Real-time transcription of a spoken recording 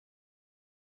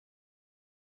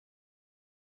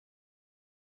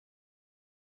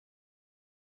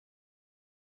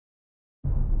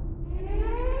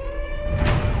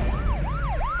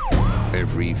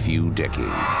every few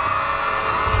decades,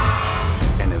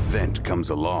 an event comes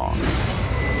along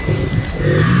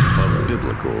of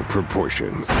biblical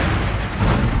proportions.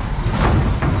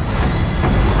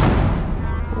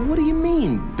 What do you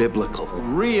mean, biblical?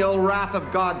 Real wrath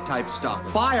of God type stuff.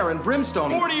 Fire and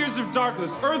brimstone. 40 years of darkness,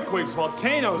 earthquakes,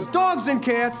 volcanoes. Dogs and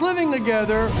cats living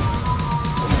together.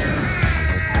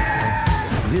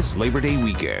 This Labor Day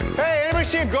weekend, Hey, anybody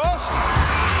see a ghost?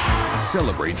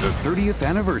 celebrate the 30th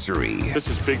anniversary This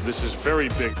is big, this is very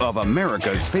big. of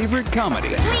America's favorite comedy.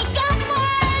 We got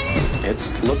one!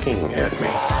 It's looking at me.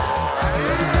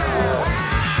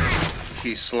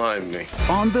 He slimed me.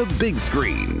 On the big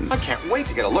screen. I can't wait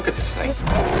to get a look at this thing.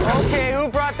 Okay, who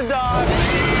brought the dog?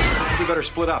 We better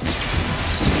split up.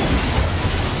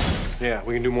 Yeah,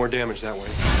 we can do more damage that way.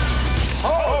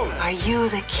 Are you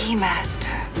the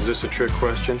keymaster? Is this a trick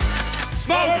question?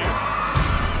 Smoke!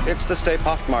 It's the Stay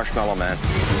Puft Marshmallow Man.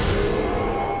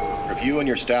 If you and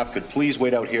your staff could please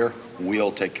wait out here,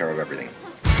 we'll take care of everything.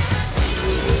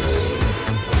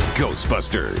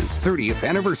 Ghostbusters 30th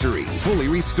anniversary, fully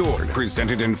restored,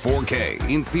 presented in 4K,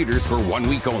 in theaters for 1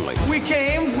 week only. We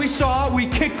came, we saw, we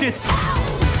kicked it.